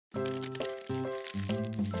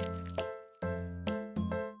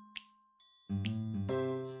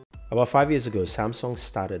About 5 years ago, Samsung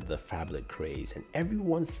started the phablet craze and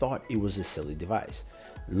everyone thought it was a silly device.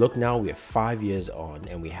 Look now, we are 5 years on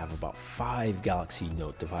and we have about 5 Galaxy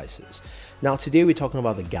Note devices. Now today we're talking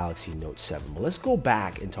about the Galaxy Note7, but let's go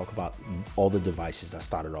back and talk about all the devices that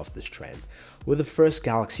started off this trend. With the first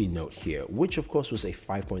Galaxy Note here, which of course was a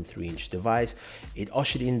 5.3-inch device. It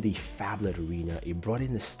ushered in the phablet arena, it brought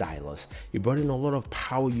in the stylus, it brought in a lot of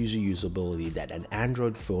power user usability that an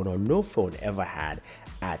Android phone or no phone ever had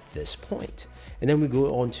at this point. And then we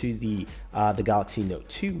go on to the Galaxy Note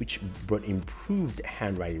 2, which brought improved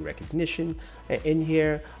handwriting recognition. In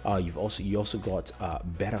here, you also got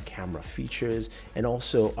better camera features and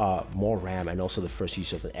also more RAM, and also the first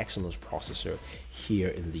use of an Exynos processor here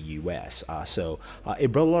in the US. So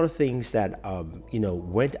it brought a lot of things that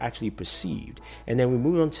weren't actually perceived. And then we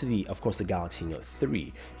move on to of course the Galaxy Note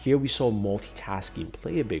 3. Here we saw multitasking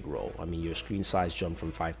play a big role. I mean, your screen size jumped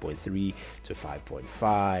from 5.3 to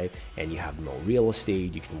 5.5, and you have more real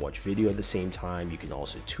estate. You can watch video at the same time. You can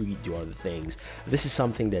also tweet, do other things. This is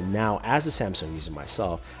something that now, as a Samsung user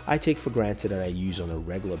myself, I take for granted that I use on a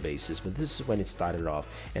regular basis, but this is when it started off,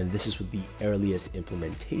 and this is with the earliest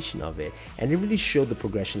implementation of it, and it really showed the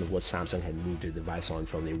progression of what Samsung had moved the device on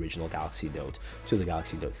from the original Galaxy Note to the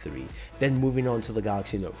Galaxy Note 3. Then moving on to the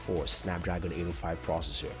Galaxy Note 4, Snapdragon 805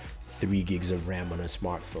 processor, 3 gigs of RAM on a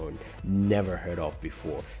smartphone, never heard of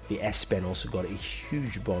before. The S Pen also got a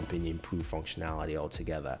huge bump in improved functionality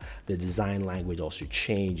altogether. The design language also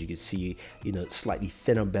changed. You can see, slightly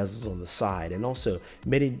thinner bezels on the side, and also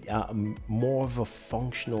made it more of a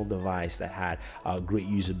functional device that had great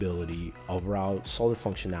usability, overall solid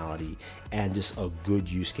functionality, and just a good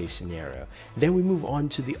use case scenario. Then we move on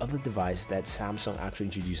to the other device that Samsung actually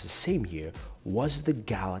introduced the same year, was the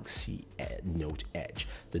Galaxy Note Edge.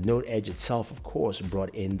 The Note Edge itself, of course,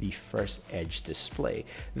 brought in the first Edge display.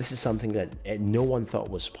 This is something that no one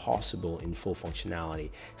thought was possible in full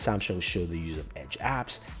functionality. Samsung showed the use of Edge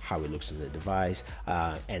apps, how it looks on the device,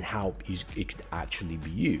 and how it could actually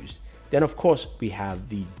be used. Then of course we have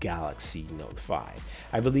the Galaxy Note 5.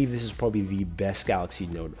 I believe this is probably the best Galaxy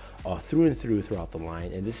Note through and through throughout the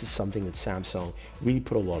line, and this is something that Samsung really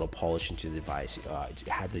put a lot of polish into the device. It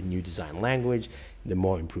had the new design language, the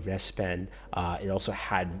more improved S Pen. It also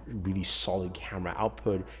had really solid camera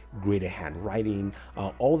output, greater handwriting,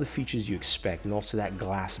 all the features you expect, and also that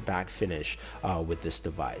glass back finish with this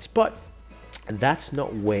device. But that's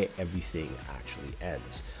not where everything actually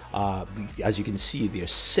ends. As you can see, there are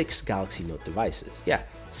 6 Galaxy Note devices. Yeah,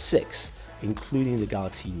 6, including the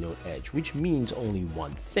Galaxy Note Edge, which means only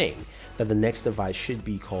one thing, that the next device should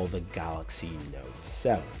be called the Galaxy Note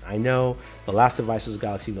 7. I know the last device was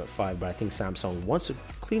Galaxy Note 5, but I think Samsung wants to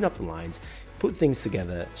clean up the lines, put things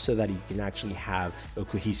together so that you can actually have a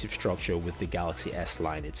cohesive structure with the Galaxy S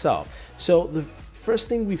line itself. So the first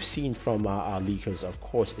thing we've seen from our leakers, of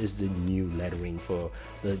course, is the new lettering for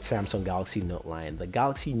the Samsung Galaxy Note line, the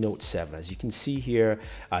Galaxy Note 7. As you can see here,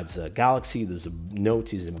 it's a Galaxy, there's a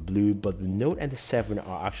Note is in blue, but the Note and the 7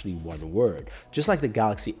 are actually one word, just like the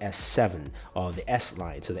Galaxy S7 or the S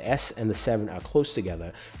line. So the S and the 7 are close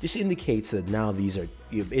together. This indicates that now these are,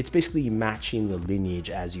 it's basically matching the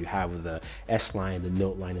lineage as you have with the S line. The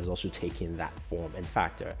Note line is also taking that form and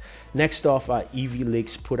factor. Next off, EV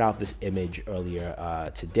Leaks put out this image earlier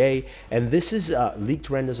today, and this is leaked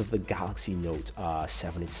renders of the Galaxy Note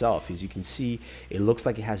 7 itself. As you can see, it looks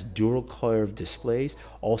like it has dual curved displays.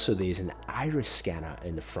 Also, there's an iris scanner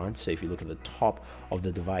in the front, so if you look at the top of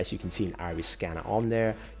the device, you can see an iris scanner on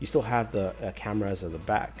there. You still have the cameras at the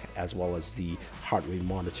back, as well as the heart rate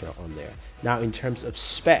monitor on there. Now, in terms of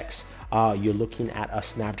specs, you're looking at a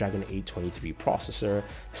Snapdragon 823 processor,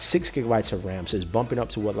 6 gigabytes of RAM, so it's bumping up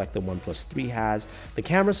to what like the OnePlus 3 has. The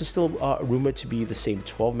cameras are still rumored to be the same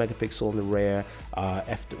 12 megapixel in the rear,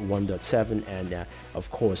 f1.7, and of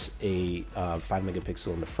course a 5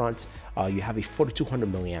 megapixel in the front. You have a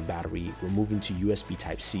 4200 milliamp battery. We're moving to USB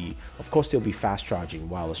Type-C. Of course, there'll be fast charging,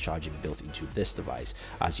 wireless charging built into this device,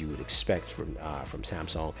 as you would expect from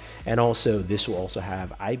Samsung. And also, this will also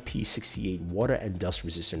have IP68 water and dust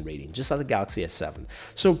resistant rating, just like the Galaxy S7.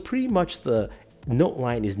 So pretty much the Note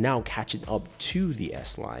line is now catching up to the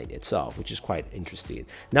S line itself, which is quite interesting.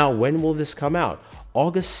 Now, when will this come out?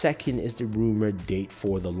 August 2nd is the rumored date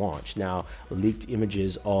for the launch. Now, leaked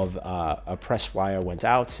images of a press flyer went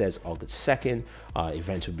out, says August 2nd.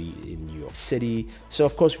 Event will be in New York City. So,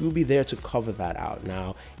 of course, we'll be there to cover that out.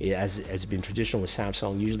 Now, as has been traditional with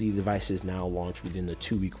Samsung, usually devices now launch within a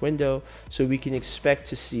 2-week window. So we can expect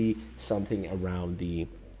to see something around the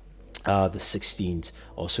the 16th,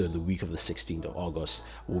 also the week of the 16th of August,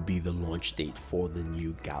 will be the launch date for the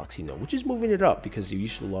new Galaxy Note, which is moving it up because you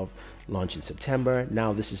used to love launch in September.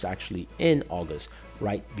 Now this is actually in August,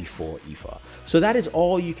 right before IFA. So that is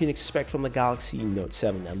all you can expect from the Galaxy Note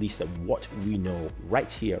 7, at least of what we know right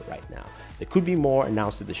here, right now. There could be more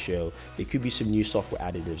announced at the show. There could be some new software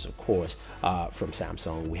additives, of course, from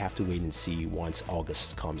Samsung. We have to wait and see once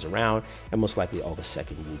August comes around, and most likely August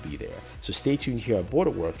 2nd will be there. So stay tuned here at Boored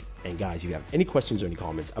at Work. And guys, if you have any questions or any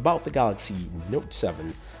comments about the Galaxy Note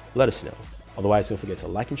 7, let us know. Otherwise, don't forget to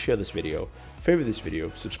like and share this video, favorite this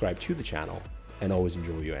video, subscribe to the channel, and always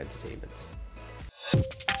enjoy your entertainment.